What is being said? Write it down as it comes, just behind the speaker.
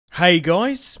Hey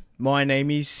guys, my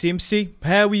name is Simpzy.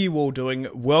 How are you all doing?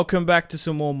 Welcome back to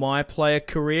some more My Player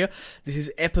Career. This is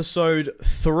episode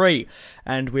 3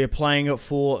 and we're playing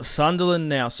for Sunderland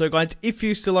now. So guys, if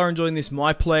you still are enjoying this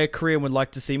My Player Career and would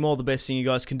like to see more, the best thing you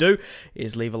guys can do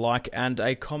is leave a like and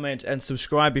a comment and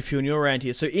subscribe if you're new around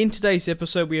here. So in today's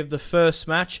episode we have the first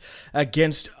match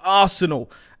against Arsenal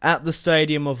at the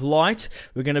Stadium of Light.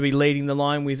 We're going to be leading the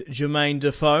line with Jermaine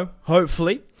Defoe,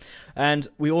 hopefully. And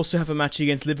we also have a match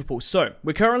against Liverpool. So,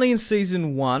 we're currently in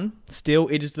Season 1. Still,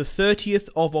 it is the 30th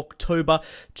of October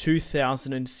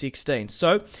 2016.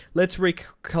 So, let's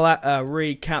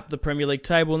recap the Premier League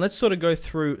table and let's sort of go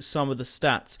through some of the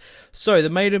stats. So, the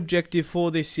main objective for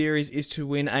this series is to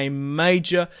win a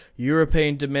major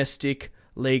European domestic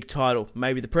league title.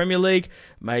 Maybe the Premier League,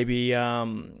 maybe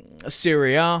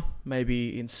Serie A,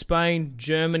 maybe in Spain,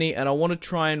 Germany, and I want to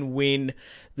try and win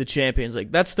the Champions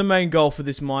League. That's the main goal for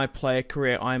this My Player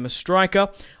Career. I am a striker.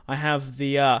 I have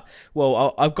the,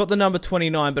 I've got the number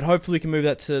 29, but hopefully we can move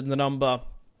that to the number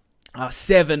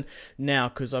 7 now,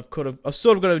 because I've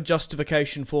sort of got a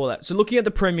justification for that. So looking at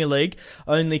the Premier League,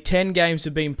 only 10 games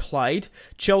have been played.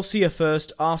 Chelsea are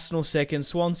first, Arsenal second,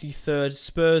 Swansea third,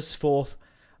 Spurs fourth,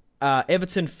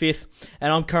 Everton 5th,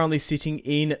 and I'm currently sitting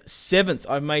in 7th.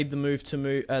 I've made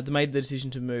the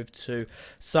decision to move to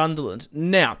Sunderland.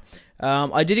 Now,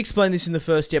 I did explain this in the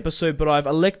first episode, but I've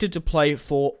elected to play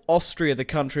for Austria, the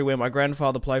country where my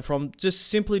grandfather played from, just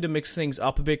simply to mix things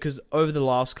up a bit, because over the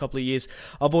last couple of years,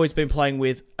 I've always been playing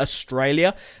with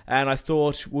Australia, and I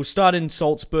thought we'll start in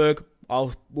Salzburg.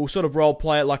 We'll sort of role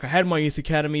play it like I had my youth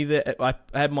academy there. I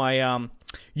had my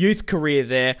youth career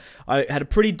there. I had a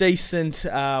pretty decent,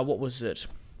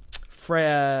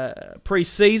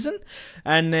 pre-season,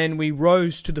 and then we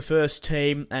rose to the first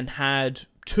team and had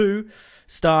 2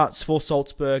 starts for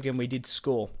Salzburg, and we did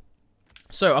score.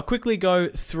 So I'll quickly go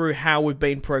through how we've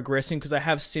been progressing, because I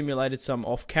have simulated some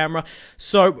off camera.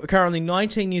 So currently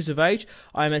 19 years of age.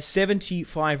 I'm a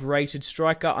 75 rated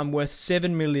striker. I'm worth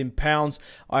 £7 million.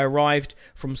 I arrived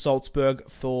from Salzburg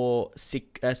for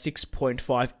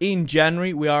 6.5 in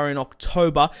January. We are in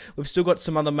October. We've still got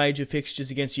some other major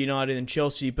fixtures against United and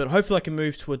Chelsea, but hopefully I can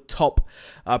move to a top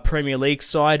Premier League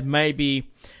side.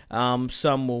 Maybe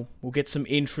some will get some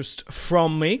interest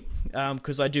from me,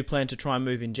 because I do plan to try and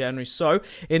move in January. So,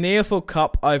 in the EFL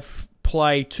Cup, I've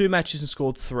played 2 matches and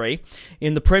scored 3.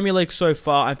 In the Premier League so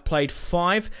far, I've played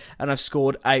 5, and I've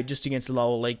scored 8 just against the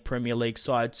lower league Premier League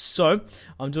sides. So,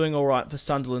 I'm doing alright for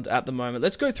Sunderland at the moment.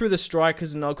 Let's go through the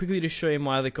strikers, and I'll quickly just show you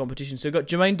my other competition. So, we've got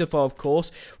Jermaine Defoe, of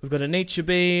course. We've got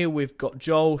Anichebe, we've got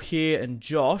Joel here, and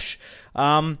Josh.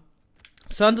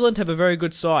 Sunderland have a very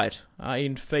good side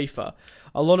in FIFA.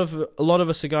 A lot of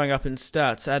us are going up in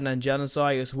stats. Adnan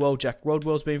Januzaj as well. Jack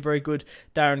Rodwell's been very good.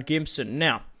 Darren Gibson.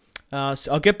 Now,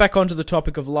 so I'll get back onto the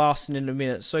topic of Larson in a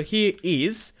minute. So here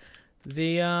is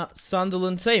the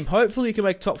Sunderland team. Hopefully you can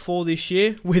make top 4 this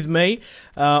year with me.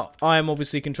 I am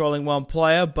obviously controlling one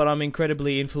player, but I'm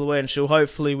incredibly influential.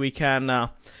 Hopefully we can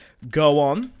go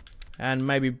on and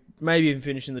maybe even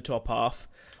finish in the top half.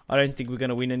 I don't think we're going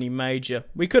to win any major.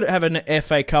 We could have an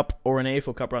FA Cup or an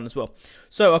EFL Cup run as well.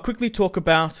 So I'll quickly talk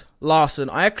about Larson.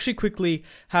 I actually quickly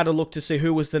had a look to see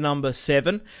who was the number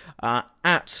 7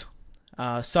 at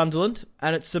Sunderland,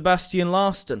 and it's Sebastian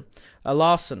Larson. A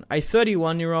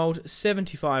 31-year-old,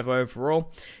 75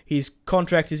 overall. His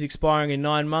contract is expiring in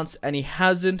 9 months, and he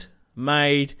hasn't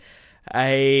made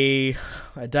a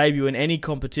debut in any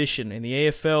competition in the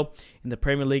EFL, in the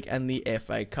Premier League, and the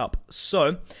FA Cup.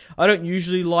 So, I don't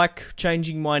usually like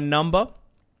changing my number,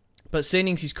 but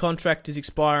seeing his contract is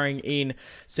expiring in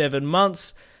 7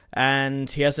 months, and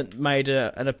he hasn't made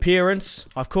an appearance,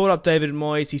 I've called up David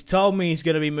Moyes. He's told me he's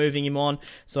going to be moving him on,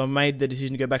 so I made the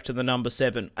decision to go back to the number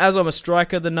 7. As I'm a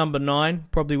striker, the number 9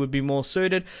 probably would be more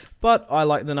suited, but I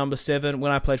like the number 7.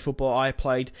 When I played football, I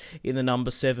played in the number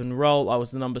 7 role. I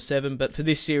was the number 7, but for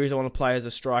this series, I want to play as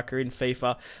a striker. In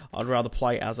FIFA, I'd rather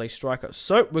play as a striker.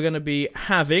 So, we're going to be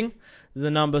having the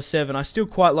number 7. I still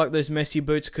quite like those Messi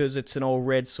boots because it's an all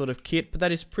red sort of kit, but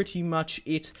that is pretty much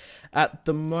it at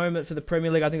the moment for the Premier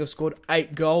League. I think I've scored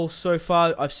 8 goals so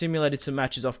far. I've simulated some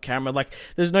matches off camera. Like,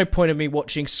 there's no point of me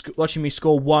watching me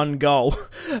score 1 goal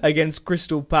against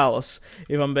Crystal Palace,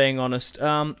 if I'm being honest.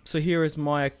 So here is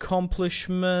my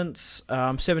accomplishments.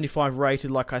 75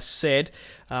 rated, like I said.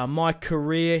 My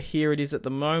career, here it is at the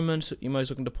moment. You're most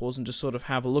looking to pause and just sort of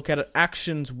have a look at it.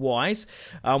 Actions-wise,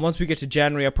 once we get to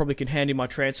January, I probably can hand in my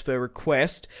transfer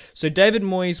request. So David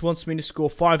Moyes wants me to score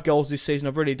 5 goals this season.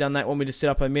 I've already done that. Want me to set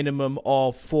up a minimum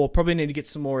of 4. Probably need to get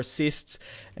some more assists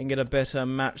and get a better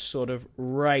match sort of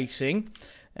rating.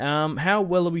 How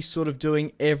well are we sort of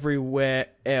doing everywhere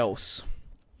else?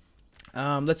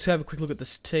 Let's have a quick look at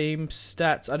this team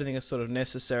stats. I don't think it's sort of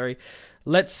necessary.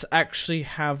 Let's actually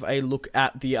have a look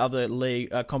at the other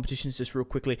league competitions just real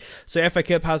quickly. So FA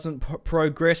Cup hasn't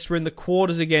progressed. We're in the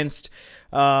quarters against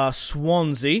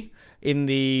Swansea in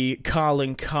the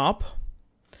Carling Cup.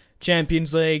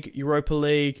 Champions League, Europa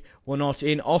League, we're not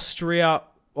in. Austria,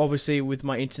 obviously with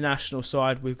my international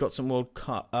side, we've got some World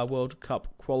Cup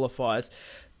qualifiers.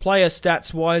 Player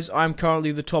stats-wise, I'm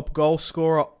currently the top goal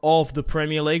scorer of the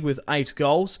Premier League with 8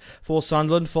 goals for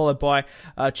Sunderland, followed by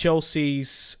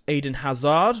Chelsea's Eden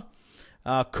Hazard,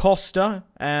 Costa,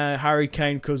 Harry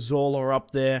Kane, Cazorla are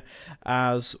up there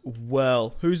as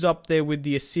well. Who's up there with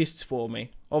the assists for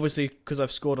me? Obviously, because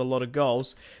I've scored a lot of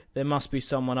goals, there must be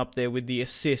someone up there with the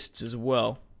assists as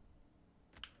well.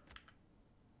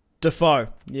 Defoe,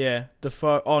 yeah,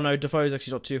 Defoe. Oh no, Defoe is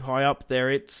actually not too high up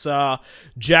there. It's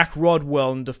Jack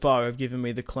Rodwell and Defoe have given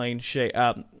me the clean sheet,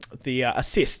 the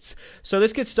assists. So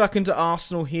let's get stuck into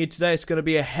Arsenal here today. It's going to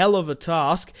be a hell of a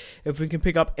task. If we can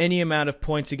pick up any amount of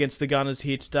points against the Gunners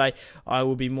here today, I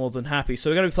will be more than happy.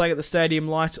 So we're going to be playing at the Stadium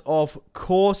Light, of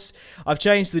course. I've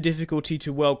changed the difficulty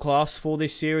to World Class for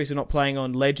this series. We're not playing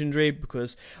on Legendary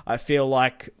because I feel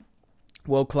like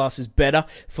World Class is better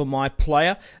for my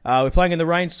player. We're playing in the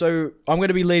rain, so I'm going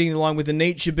to be leading the line with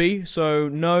Anichebe. So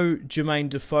no Jermaine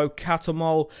Defoe,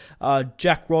 Catamol,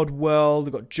 Jack Rodwell.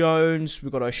 We've got Jones,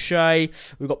 we've got O'Shea,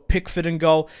 we've got Pickford in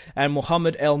goal, and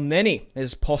Mohamed El Neni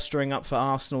is posturing up for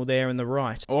Arsenal there in the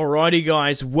right. Alrighty,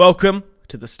 guys, welcome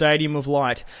to the Stadium of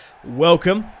Light.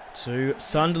 Welcome to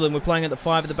Sunderland. We're playing at the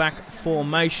 5 at the back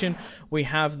formation. We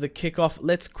have the kickoff.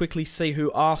 Let's quickly see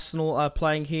who Arsenal are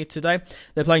playing here today.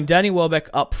 They're playing Danny Welbeck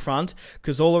up front,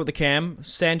 Cazorla at the cam,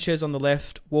 Sanchez on the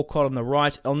left, Walcott on the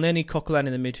right, El Neni, Coquelin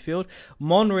in the midfield,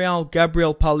 Monreal,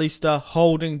 Gabriel Paulista,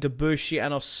 Holding, Debussy,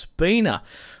 and Ospina.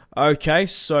 Okay,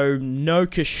 so no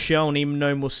Koscielny,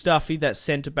 no Mustafi. That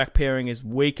centre-back pairing is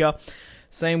weaker.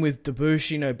 Same with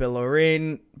Debussy, no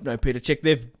Bellerin, no Peter Cech.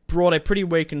 They've brought a pretty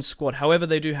weakened squad. However,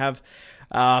 they do have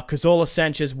Cazorla,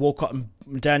 Sanchez, Walcott, and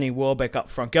Danny Welbeck up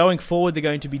front. Going forward, they're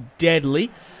going to be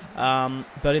deadly.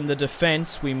 But in the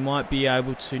defence, we might be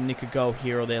able to nick a goal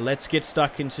here or there. Let's get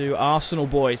stuck into Arsenal,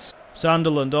 boys.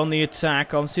 Sunderland on the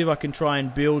attack. I'll see if I can try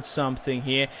and build something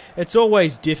here. It's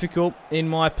always difficult in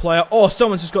my player. Oh,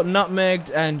 someone's just got nutmegged,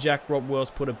 and Jack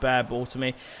Rodwell's put a bad ball to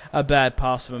me. A bad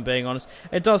pass, if I'm being honest.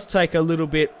 It does take a little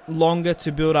bit longer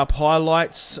to build up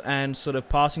highlights and sort of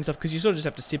passing stuff, because you sort of just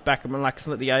have to sit back and relax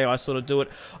and let the AI sort of do it.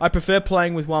 I prefer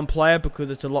playing with one player because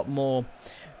it's a lot more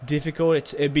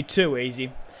difficult. It'd be too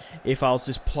easy if I was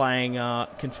just playing,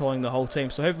 controlling the whole team.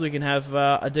 So hopefully we can have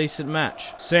a decent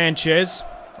match. Sanchez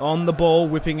on the ball,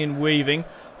 whipping and weaving,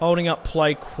 holding up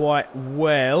play quite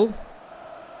well.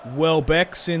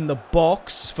 Welbeck's in the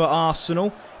box for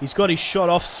Arsenal. He's got his shot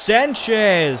off.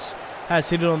 Sanchez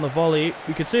has hit it on the volley.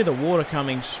 You can see the water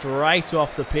coming straight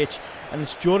off the pitch, and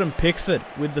it's Jordan Pickford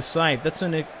with the save. That's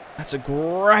a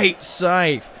great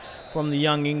save from the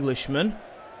young Englishman.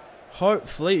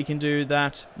 Hopefully he can do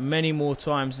that many more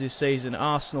times this season.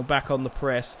 Arsenal back on the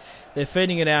press. They're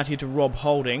feeding it out here to Rob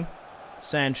Holding.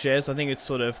 Sanchez, I think it's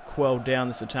sort of quelled down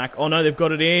this attack. Oh no, they've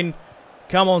got it in.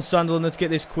 Come on, Sunderland, let's get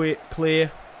this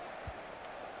clear.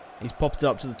 He's popped it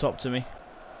up to the top to me.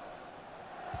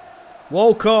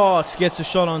 Walcott gets a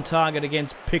shot on target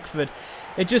against Pickford.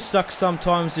 It just sucks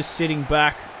sometimes just sitting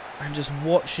back and just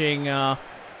watching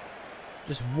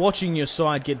your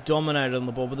side get dominated on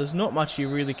the ball, but there's not much you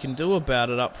really can do about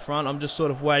it up front. I'm just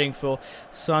sort of waiting for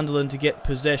Sunderland to get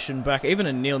possession back. Even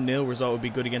a 0-0 result would be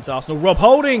good against Arsenal. Rob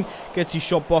Holding gets his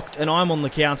shot blocked, and I'm on the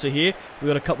counter here. We've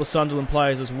got a couple of Sunderland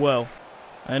players as well.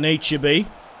 Anichebe.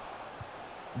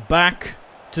 Back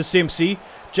to Simpzy.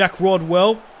 Jack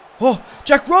Rodwell. Oh,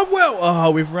 Jack Rodwell!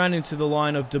 Oh, we've ran into the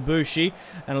line of Debussy,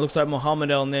 and it looks like Mohamed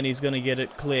El Neni's going to get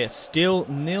it clear. Still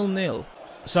 0-0.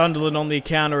 Sunderland on the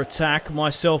counter-attack.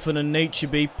 Myself and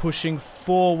Anichebe pushing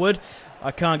forward. I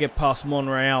can't get past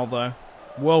Monreal, though.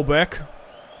 Welbeck.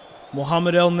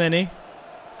 Mohamed El Neni.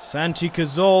 Santi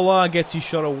Cazorla gets his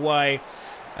shot away.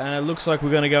 And it looks like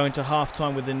we're going to go into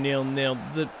half-time with a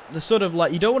 0-0. The sort of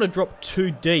like, you don't want to drop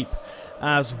too deep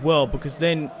as well, because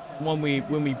then when we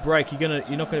break, you're not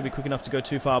going to be quick enough to go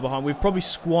too far behind. We've probably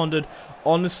squandered,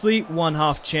 honestly, one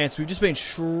half chance. We've just been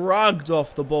shrugged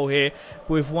off the ball here.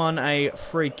 We've won a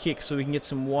free kick, so we can get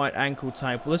some white ankle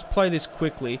tape. Let's play this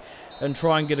quickly and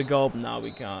try and get a goal. No, we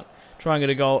can't. Try and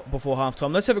get a goal before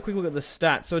halftime. Let's have a quick look at the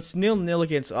stats. So it's 0-0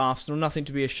 against Arsenal. Nothing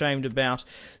to be ashamed about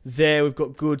there. We've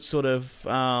got good sort of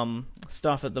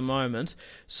stuff at the moment.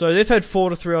 So they've had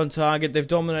 4-3 on target. They've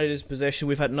dominated his possession.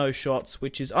 We've had no shots,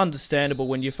 which is understandable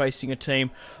when you're facing a team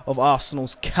of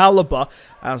Arsenal's calibre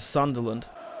as Sunderland.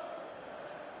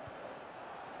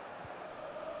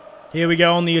 Here we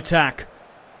go on the attack.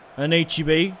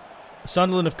 Anichibi.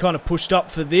 Sunderland have kind of pushed up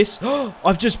for this.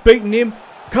 I've just beaten him.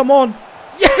 Come on.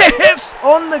 Yes!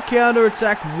 On the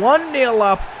counter-attack. 1-0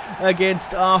 up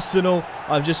against Arsenal.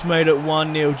 I've just made it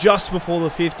 1-0 just before the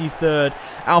 53rd.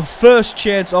 Our first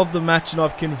chance of the match, and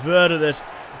I've converted it.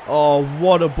 Oh,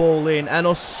 what a ball in. And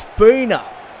Ospina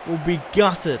will be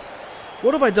gutted.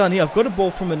 What have I done here? I've got a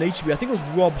ball from Anichibi. I think it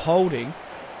was Rob Holding.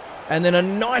 And then a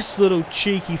nice little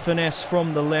cheeky finesse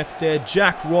from the left there.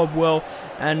 Jack Rodwell.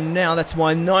 And now that's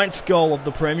my 9th goal of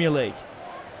the Premier League.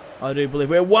 I do believe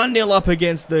we're 1-0 up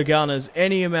against the Gunners.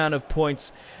 Any amount of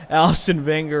points. Arsene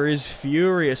Wenger is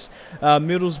furious.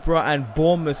 Middlesbrough and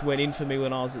Bournemouth went in for me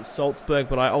when I was at Salzburg,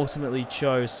 but I ultimately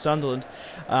chose Sunderland.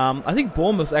 I think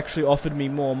Bournemouth actually offered me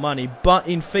more money, but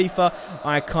in FIFA,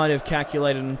 I kind of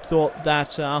calculated and thought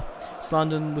that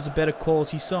Sunderland was a better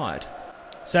quality side.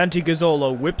 Santi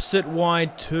Cazorla whips it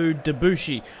wide to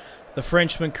Debuchy. The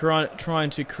Frenchman trying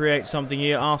to create something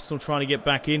here. Arsenal trying to get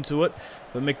back into it.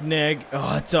 But McNegg,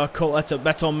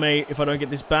 that's on me if I don't get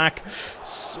this back.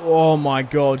 Oh my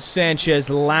God, Sanchez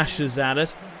lashes at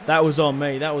it. That was on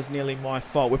me. That was nearly my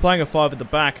fault. We're playing a 5 at the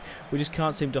back. We just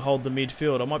can't seem to hold the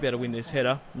midfield. I might be able to win this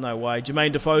header. No way.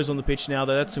 Jermaine Defoe's on the pitch now,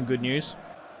 though. That's some good news.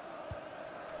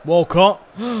 Walcott.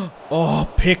 Oh,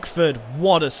 Pickford.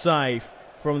 What a save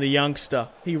from the youngster.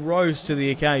 He rose to the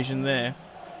occasion there.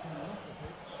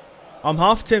 I'm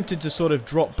half tempted to sort of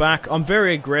drop back. I'm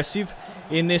very aggressive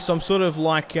in this. I'm sort of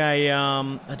like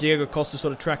a Diego Costa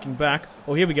sort of tracking back.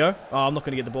 Oh, here we go. Oh, I'm not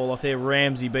going to get the ball off there.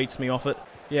 Ramsey beats me off it.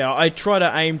 Yeah, I try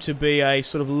to aim to be a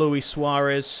sort of Luis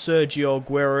Suarez, Sergio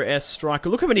Aguero-esque striker.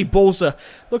 Look how many balls are...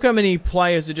 Look how many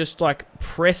players are just, like,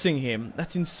 pressing him.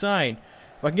 That's insane.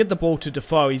 If I can get the ball to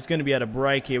Defoe, he's going to be able to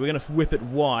break here. We're going to whip it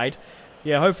wide.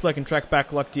 Yeah, hopefully I can track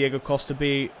back like Diego Costa,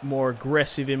 be more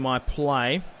aggressive in my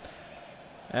play.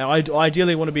 I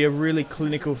ideally want to be a really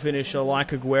clinical finisher like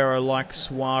Aguero, like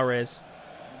Suarez.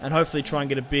 And hopefully try and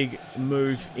get a big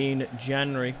move in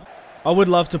January. I would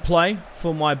love to play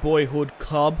for my boyhood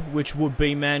club, which would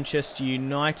be Manchester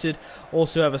United.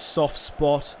 Also have a soft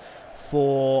spot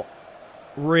for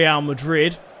Real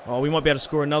Madrid. Oh, we might be able to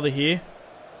score another here.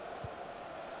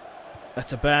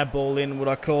 That's a bad ball in, what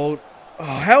I called. Oh,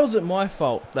 how is it my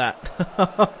fault, that?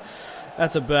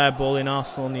 That's a bad ball in.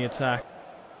 Arsenal on the attack.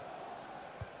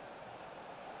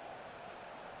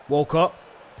 Walcott.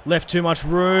 Left too much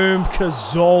room.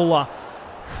 Cazorla.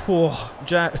 Oh,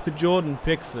 Jordan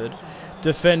Pickford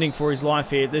defending for his life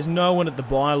here. There's no one at the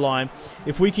byline.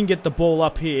 If we can get the ball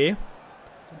up here,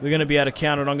 we're going to be able to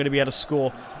counter it. I'm going to be able to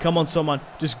score. Come on, someone.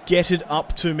 Just get it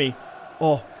up to me.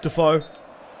 Oh, Defoe.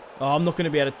 Oh, I'm not going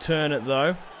to be able to turn it,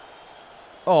 though.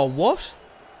 Oh, what?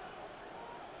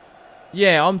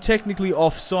 Yeah, I'm technically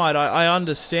offside. I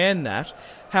understand that.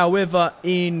 However,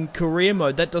 in career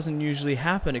mode, that doesn't usually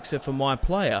happen except for my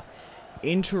player.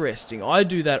 Interesting. I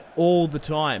do that all the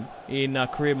time in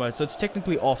career mode, so it's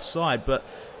technically offside, but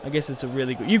I guess it's a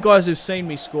really good... You guys have seen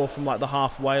me score from like the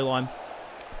halfway line.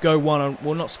 Go one on...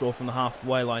 Well, not score from the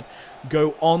halfway line.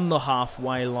 Go on the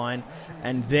halfway line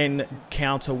and then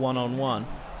counter one-on-one.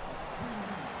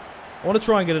 I want to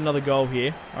try and get another goal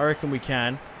here. I reckon we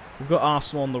can. We've got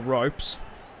Arsenal on the ropes.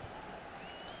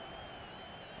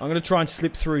 I'm going to try and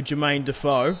slip through Jermaine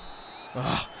Defoe.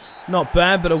 Not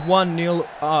bad, but a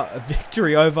 1-0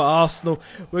 victory over Arsenal.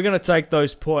 We're going to take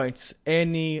those points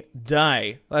any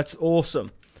day. That's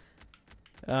awesome.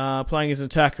 Playing as an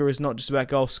attacker is not just about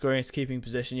goal scoring, it's keeping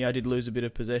possession. Yeah, I did lose a bit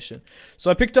of possession.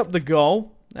 So I picked up the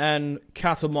goal, and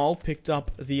Catamol picked up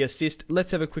the assist.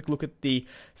 Let's have a quick look at the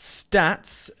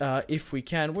stats, if we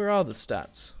can. Where are the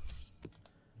stats?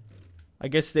 I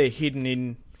guess they're hidden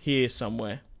in here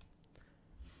somewhere.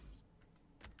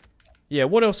 Yeah,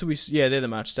 what else are we... Yeah, they're the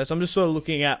match stats. I'm just sort of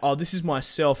looking at... Oh, this is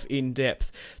myself in depth.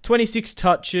 26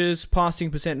 touches, passing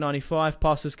percent 95,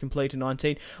 passes completed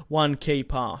 19, 1 key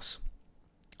pass.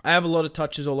 I have a lot of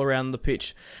touches all around the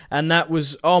pitch. And that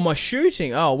was... Oh, my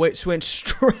shooting. Oh, it went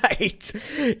straight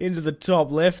into the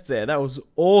top left there. That was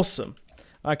awesome.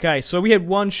 Okay, so we had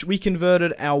we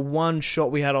converted our one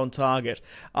shot we had on target.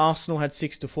 Arsenal had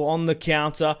 6-4 on the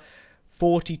counter.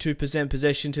 42%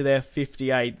 possession to their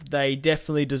 58. They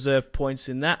definitely deserve points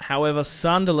in that. However,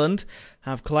 Sunderland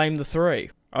have claimed the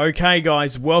 3. Okay,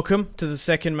 guys, welcome to the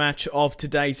second match of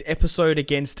today's episode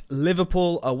against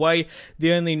Liverpool away.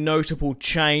 The only notable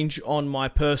change on my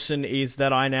person is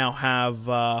that I now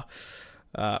have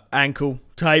ankle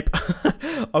tape.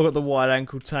 I've got the wide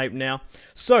ankle tape now.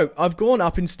 So, I've gone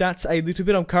up in stats a little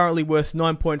bit. I'm currently worth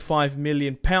 £9.5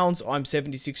 million. I'm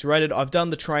 76 rated. I've done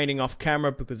the training off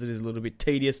camera because it is a little bit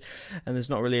tedious and there's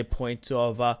not really a point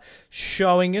of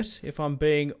showing it, if I'm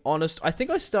being honest. I think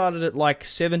I started at like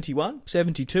 71,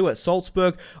 72 at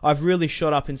Salzburg. I've really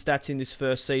shot up in stats in this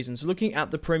first season. So, looking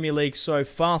at the Premier League so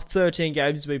far, 13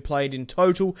 games have been played in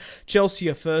total. Chelsea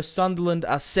are first, Sunderland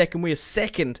are second. We are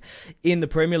second in the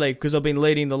Premier League because I've been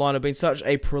leading the line. I've been such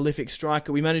a prolific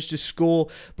striker. We managed to score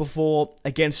before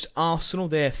against Arsenal.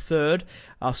 They're third.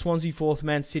 Swansea fourth.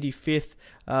 Man City fifth.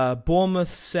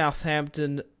 Bournemouth,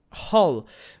 Southampton, Hull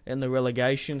in the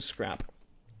relegation scrap.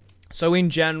 So in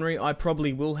January, I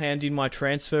probably will hand in my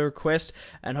transfer request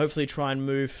and hopefully try and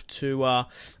move to a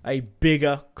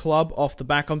bigger club off the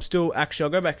back. I'm still, actually, I'll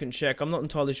go back and check. I'm not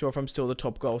entirely sure if I'm still the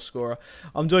top goal scorer.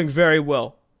 I'm doing very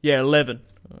well. Yeah, 11.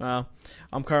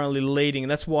 I'm currently leading,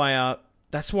 and that's why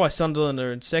Sunderland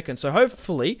are in second. So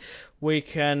hopefully we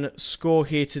can score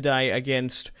here today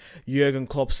against Jurgen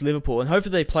Klopp's Liverpool, and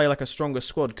hopefully they play like a stronger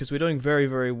squad because we're doing very,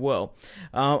 very well.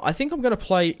 I think I'm going to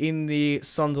play in the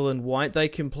Sunderland white. They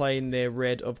can play in their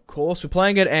red, of course. We're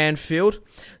playing at Anfield,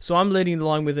 so I'm leading the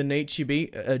line with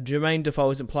Anichebe. Jermaine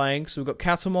Defoe isn't playing, so we've got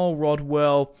Catamol,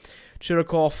 Rodwell,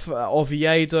 Chirikov,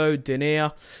 Oviedo,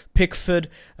 Denier, Pickford,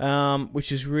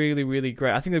 which is really, really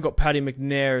great. I think they've got Paddy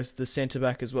McNair as the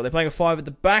centre-back as well. They're playing a 5 at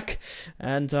the back,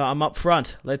 and I'm up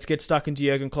front. Let's get stuck into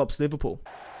Jurgen Klopp's Liverpool.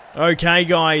 Okay,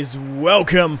 guys,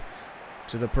 welcome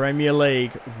to the Premier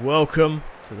League. Welcome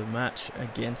to the match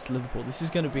against Liverpool. This is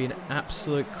going to be an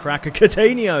absolute cracker.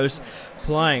 Coutinho's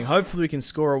playing. Hopefully we can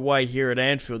score away here at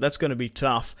Anfield. That's going to be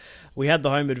tough. We had the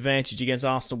home advantage against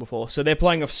Arsenal before, so they're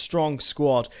playing a strong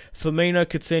squad. Firmino,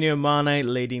 Coutinho,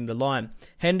 Mane leading the line.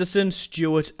 Henderson,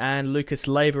 Stewart, and Lucas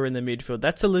Leiva in the midfield.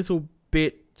 That's a little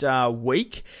bit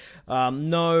weak.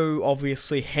 No,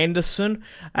 obviously, Henderson,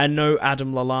 and no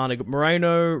Adam Lallana.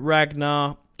 Moreno,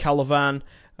 Ragnar Calavan,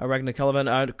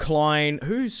 Klein,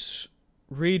 who's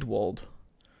Riedwald?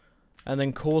 And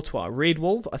then Courtois.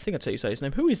 Riedwald? I think that's how you say his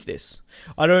name. Who is this?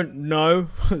 I don't know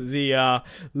the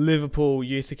Liverpool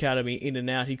Youth Academy in and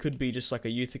out. He could be just like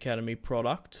a Youth Academy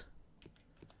product.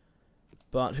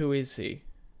 But who is he?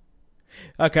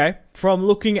 Okay, from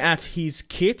looking at his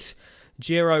kit,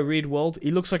 Jero Riedwald, he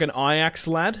looks like an Ajax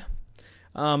lad.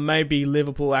 Maybe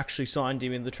Liverpool actually signed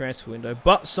him in the transfer window.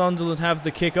 But Sunderland have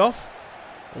the kickoff.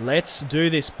 Let's do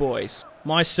this, boys.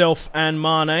 Myself and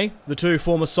Mane, the two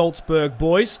former Salzburg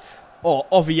boys. Oh,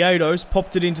 Oviedo's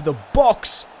popped it into the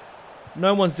box.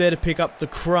 No one's there to pick up the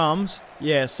crumbs.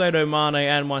 Yeah, Sadio Mane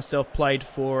and myself played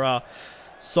for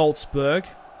Salzburg.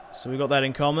 So we got that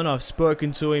in common. I've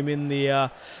spoken to him in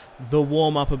the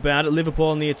warm-up about it. Liverpool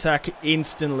on the attack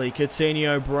instantly.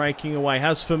 Coutinho breaking away.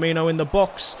 Has Firmino in the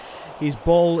box. His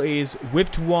ball is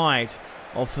whipped wide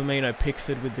of Firmino.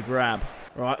 Pickford with the grab.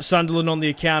 Right, Sunderland on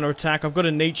the counter-attack. I've got a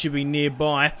Anichebe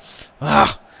nearby.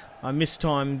 I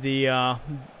mistimed the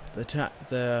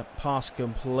pass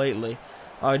completely.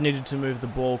 I needed to move the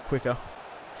ball quicker.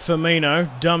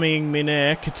 Firmino dummying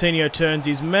midair. Coutinho turns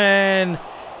his man.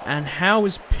 And how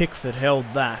has Pickford held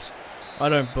that? I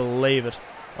don't believe it.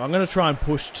 I'm going to try and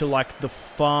push to like the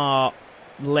far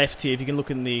left here. If you can look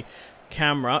in the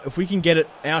camera. If we can get it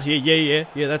out here.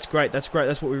 Yeah, that's great. That's great.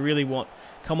 That's what we really want.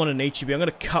 Come on, Anichebe. I'm going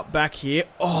to cut back here.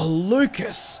 Oh,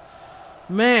 Lucas.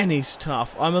 Man, he's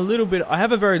tough. I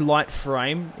have a very light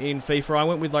frame in FIFA. I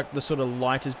went with like the sort of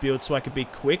lightest build so I could be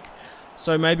quick.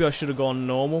 So maybe I should have gone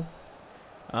normal.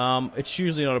 It's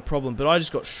usually not a problem, but I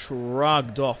just got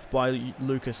shrugged off by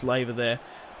Lucas Leiva there.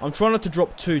 I'm trying not to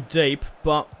drop too deep,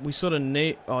 but we sort of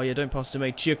need... Oh yeah, don't pass to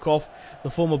me. Chirkov, the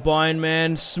former Bayern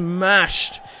man,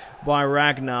 smashed by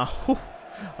Ragnar. Whew.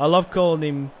 I love calling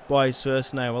him by his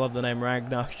first name. I love the name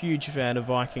Ragnar. Huge fan of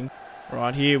Viking.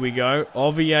 Right, here we go.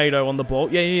 Oviedo on the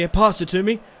ball. Yeah. Pass it to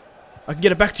me. I can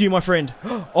get it back to you, my friend.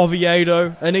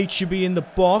 Oviedo. Anichebe in the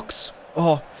box.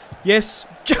 Oh, yes.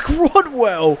 Jack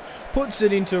Rodwell puts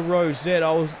it into row Z.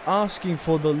 I was asking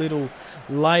for the little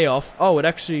layoff. Oh, it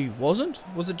actually wasn't?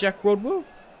 Was it Jack Rodwell?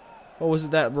 Or was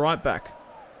it that right back?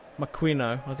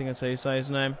 Maquino, I think that's how you say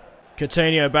his name.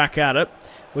 Coutinho back at it.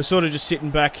 We're sort of just sitting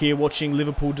back here watching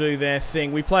Liverpool do their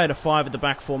thing. We play at a 5 at the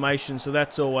back formation, so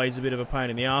that's always a bit of a pain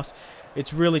in the arse.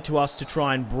 It's really to us to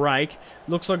try and break.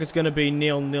 Looks like it's going to be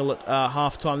 0-0 at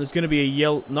half-time. There's going to be a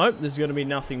yellow... Nope, there's going to be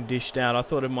nothing dished out. I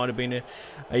thought it might have been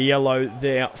a yellow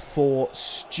there for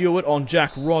Stewart on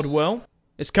Jack Rodwell.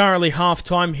 It's currently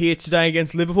half-time here today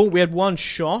against Liverpool. We had one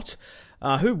shot.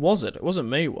 Who was it? It wasn't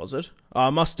me, was it?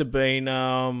 It must have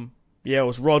been... Yeah, it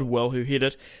was Rodwell who hit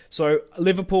it. So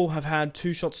Liverpool have had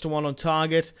 2 shots to 1 on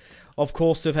target. Of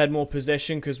course, they've had more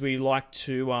possession because we like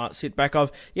to sit back.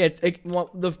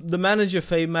 The manager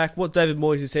feedback, what David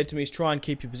Moyes has said to me is try and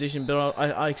keep your position. But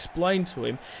I explained to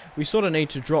him we sort of need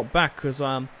to drop back because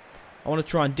I want to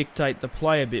try and dictate the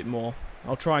play a bit more.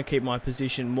 I'll try and keep my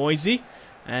position. Moisey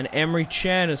and Emery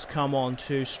Chan has come on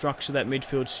to structure that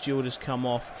midfield. Stewart has come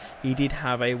off. He did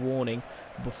have a warning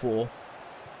before.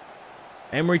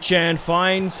 Emery Chan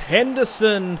finds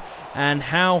Henderson. And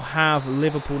how have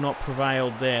Liverpool not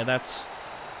prevailed there? That's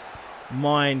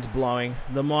mind-blowing.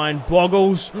 The mind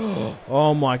boggles.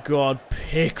 Oh my God,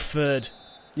 Pickford.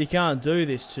 You can't do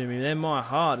this to me. Then my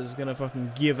heart is going to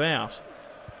fucking give out.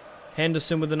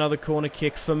 Henderson with another corner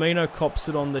kick. Firmino cops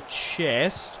it on the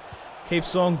chest.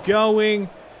 Keeps on going.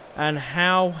 And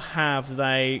how have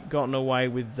they gotten away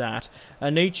with that?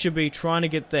 Anichebe trying to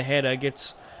get the header.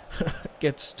 Gets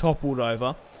toppled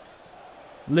over.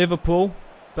 Liverpool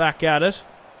back at it.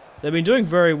 They've been doing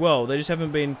very well. They just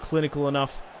haven't been clinical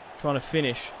enough trying to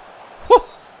finish. Whew!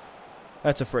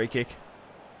 That's a free kick.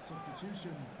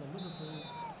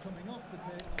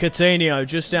 Coutinho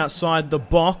just outside the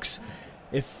box.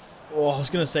 I was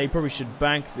going to say he probably should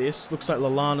bank this. Looks like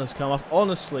Lallana's come off.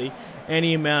 Honestly,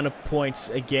 any amount of points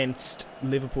against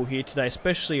Liverpool here today,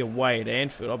 especially away at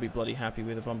Anfield, I'll be bloody happy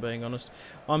with if I'm being honest.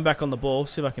 I'm back on the ball.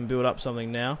 See if I can build up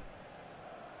something now.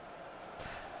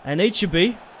 And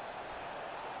Anichebe.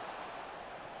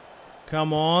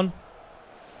 Come on.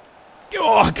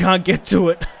 Oh, I can't get to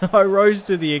it. I rose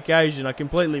to the occasion. I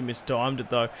completely mistimed it,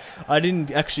 though. I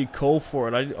didn't actually call for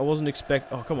it. I wasn't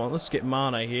expect. Oh, come on. Let's get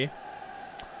Mane here.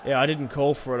 Yeah, I didn't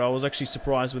call for it. I was actually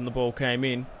surprised when the ball came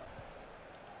in.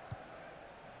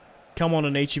 Come on,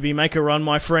 Anichebe. Make a run,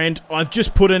 my friend. I've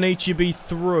just put Anichebe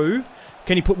through.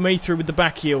 Can he put me through with the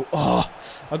back heel? Oh,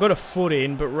 I got a foot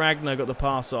in, but Ragnar got the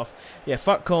pass off. Yeah,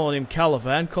 fuck calling him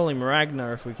Calivan. Call him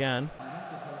Ragnar if we can.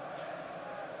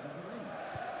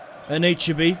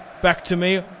 Anichebe, back to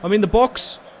me. I'm in the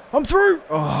box. I'm through.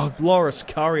 Oh, Loris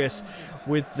Karius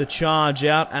with the charge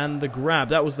out and the grab.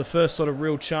 That was the first sort of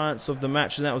real chance of the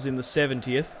match, and that was in the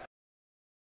 70th.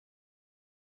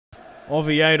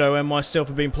 Oviedo and myself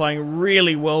have been playing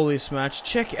really well this match.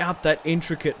 Check out that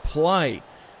intricate play.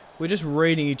 We're just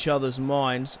reading each other's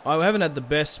minds. I haven't had the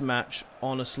best match,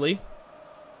 honestly.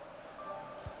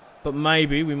 But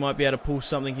maybe we might be able to pull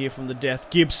something here from the death.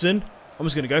 Gibson. I'm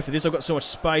just going to go for this. I've got so much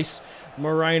space.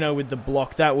 Moreno with the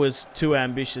block. That was too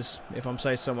ambitious, if I'm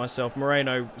saying so myself.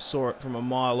 Moreno saw it from a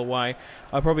mile away.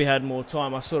 I probably had more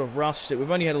time. I sort of rushed it. We've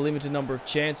only had a limited number of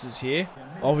chances here.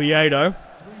 Oviedo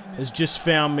has just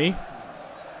found me.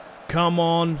 Come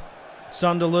on.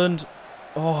 Sunderland.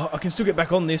 Oh, I can still get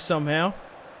back on this somehow.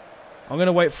 I'm going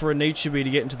to wait for Anichebe to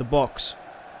get into the box.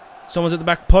 Someone's at the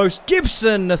back post.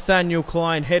 Gibson! Nathaniel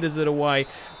Klein headers it away.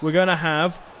 We're going to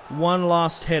have one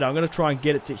last header. I'm going to try and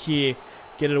get it to here.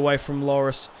 Get it away from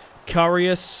Loris.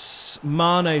 Karius.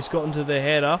 Mane's gotten to the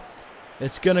header.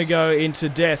 It's going to go into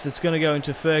death. It's going to go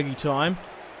into Fergie time.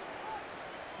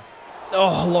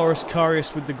 Oh, Loris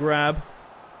Karius with the grab.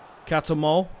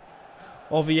 Catamol.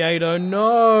 Oviedo,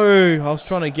 no! I was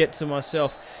trying to get to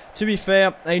myself. To be fair,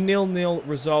 a 0-0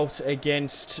 result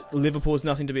against Liverpool is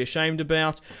nothing to be ashamed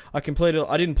about. I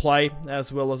didn't play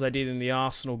as well as I did in the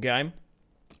Arsenal game.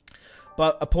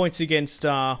 But points against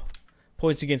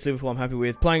Liverpool I'm happy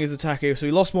with. Playing as attacker, so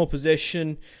we lost more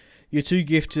possession. You're too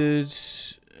gifted.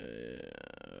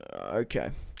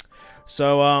 Okay.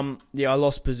 So, yeah, I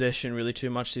lost possession really too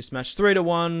much this match.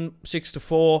 3-1,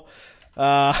 6-4.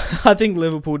 I think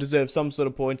Liverpool deserved some sort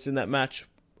of points in that match.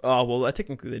 Oh well,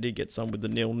 technically they did get some with the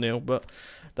 0-0, but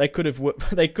they could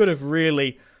have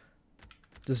really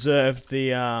deserved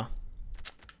the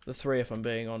 3 if I'm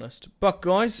being honest. But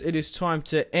guys, it is time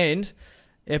to end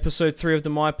episode 3 of the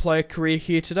My Player career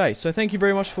here today. So thank you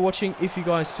very much for watching. If you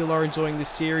guys still are enjoying this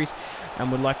series and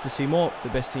would like to see more, the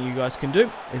best thing you guys can do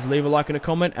is leave a like and a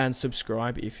comment and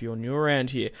subscribe if you're new around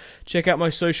here. Check out my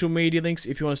social media links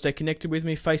if you want to stay connected with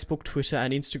me. Facebook, Twitter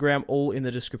and Instagram, all in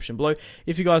the description below.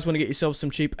 If you guys want to get yourself some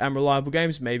cheap and reliable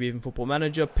games, maybe even Football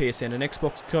Manager, PSN and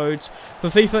Xbox codes for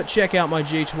FIFA, check out my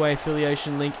G2A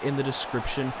affiliation link in the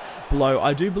description below.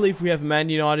 I do believe we have Man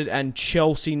United and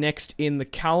Chelsea next in the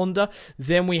calendar.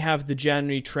 Then we have the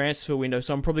January transfer window,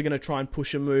 so I'm probably going to try and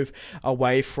push a move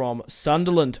away from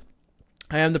Sunderland.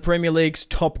 I am the Premier League's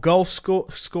top goal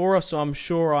scorer, so I'm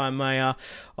sure I'm a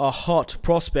hot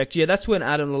prospect. Yeah, that's when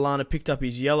Adam Lallana picked up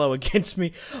his yellow against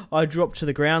me. I dropped to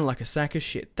the ground like a sack of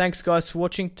shit. Thanks, guys, for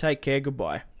watching. Take care.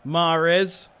 Goodbye.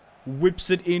 Mahrez. whips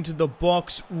it into the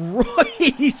box.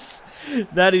 Royce!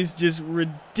 That is just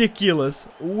ridiculous.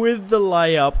 With the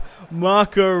layup,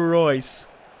 Marco Royce.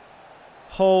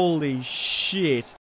 Holy shit.